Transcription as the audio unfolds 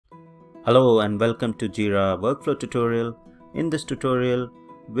Hello and welcome to JIRA Workflow tutorial. In this tutorial,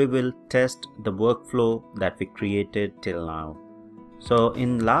 we will test the workflow that we created till now. So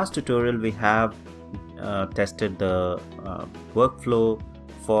in last tutorial, we have tested the workflow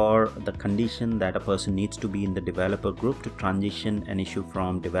for the condition that a person needs to be in the developer group to transition an issue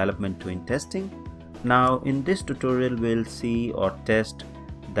from development to in testing. Now in this tutorial, we'll see or test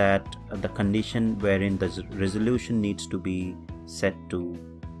that the condition wherein the resolution needs to be set to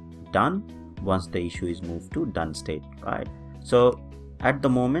done once the issue is moved to done state, right? So at the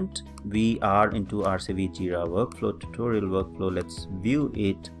moment we are into RCV JIRA workflow tutorial workflow. Let's view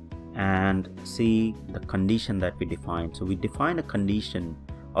it and see the condition that we define. So we define a condition,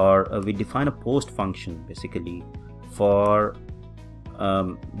 or we define a post function basically for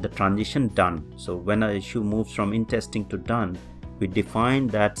the transition done. So when an issue moves from in testing to done, we define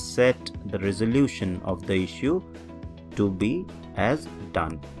that set the resolution of the issue to be as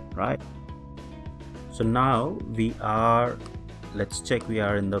done, right? So now we are, let's check we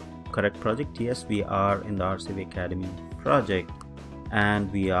are in the correct project. Yes, we are in the RCV Academy project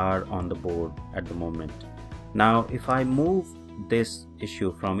and we are on the board at the moment. Now if I move this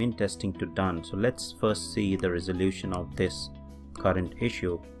issue from in testing to done, so let's first see the resolution of this current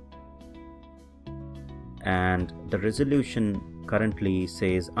issue, and the resolution currently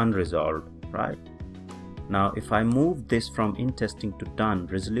says unresolved, right? Now if I move this from in testing to done,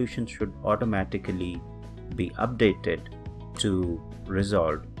 resolution should automatically be updated to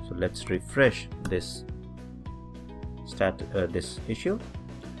resolved. So let's refresh this this issue,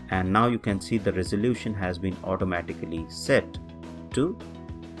 and now you can see the resolution has been automatically set to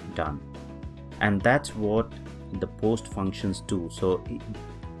done. And that's what the post functions do. So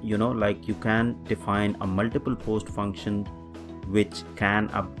you know, like you can define a multiple post function which can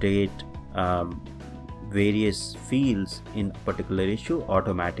update various fields in a particular issue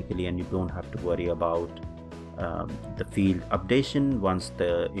automatically, and you don't have to worry about the field updation once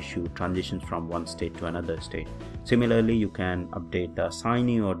the issue transitions from one state to another state. Similarly, you can update the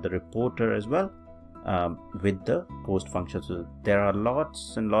assignee or the reporter as well with the post function. So there are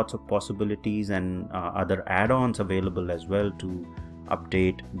lots and lots of possibilities and other add-ons available as well to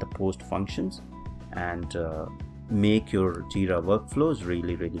update the post functions and make your JIRA workflows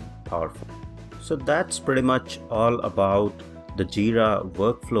really powerful. So that's pretty much all about the JIRA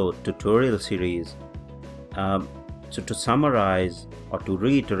workflow tutorial series. So to summarize or to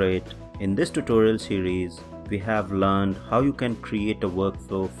reiterate, in this tutorial series we have learned how you can create a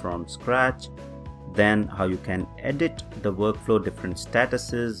workflow from scratch, then how you can edit the workflow different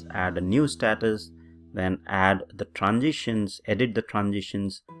statuses, add a new status, then add the transitions, edit the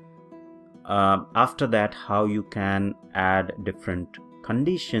transitions. After that, how you can add different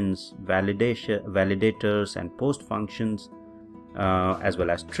conditions, validators and post functions, as well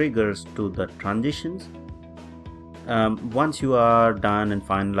as triggers to the transitions. Once you are done and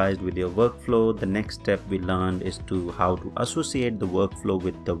finalized with your workflow, the next step we learned is how to associate the workflow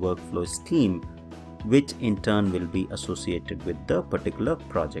with the workflow scheme, which in turn will be associated with the particular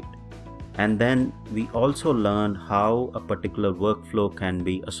project. And then we also learned how a particular workflow can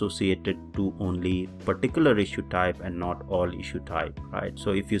be associated to only particular issue type and not all issue type, right?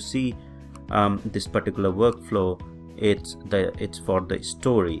 So if you see this particular workflow, it's for the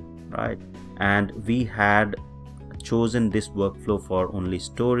story, right? And we had chosen this workflow for only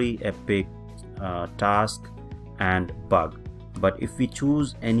story, epic, task and bug. But if we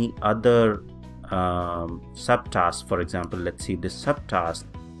choose any other subtask, for example, let's see this subtask,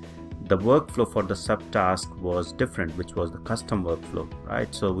 the workflow for the subtask was different, which was the custom workflow,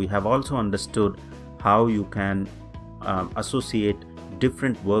 right? So we have also understood how you can associate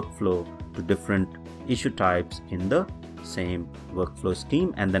different workflow to different issue types in the same workflow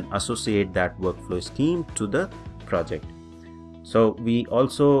scheme, and then associate that workflow scheme to the project. So we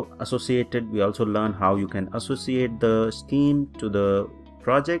also learned how you can associate the scheme to the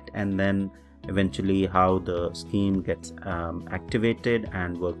project, and then eventually how the scheme gets activated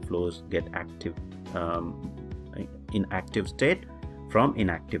and workflows get active in active state from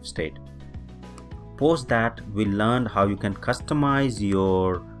inactive state. Post that, we learned how you can customize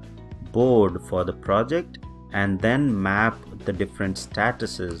your board for the project and then map the different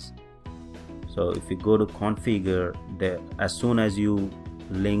statuses. So if you go to configure, as soon as you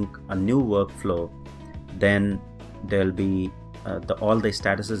link a new workflow, then there'll be all the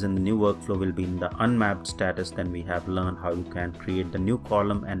statuses in the new workflow will be in the unmapped status. Then we have learned how you can create the new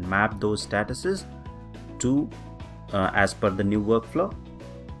column and map those statuses to as per the new workflow.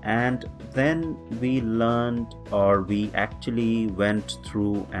 And then we learned, or we actually went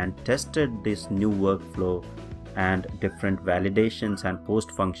through and tested this new workflow and different validations and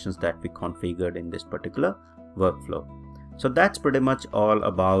post functions that we configured in this particular workflow. So that's pretty much all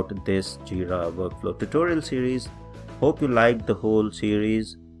about this JIRA workflow tutorial series. Hope you liked the whole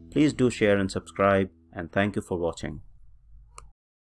series. Please do share and subscribe, and thank you for watching.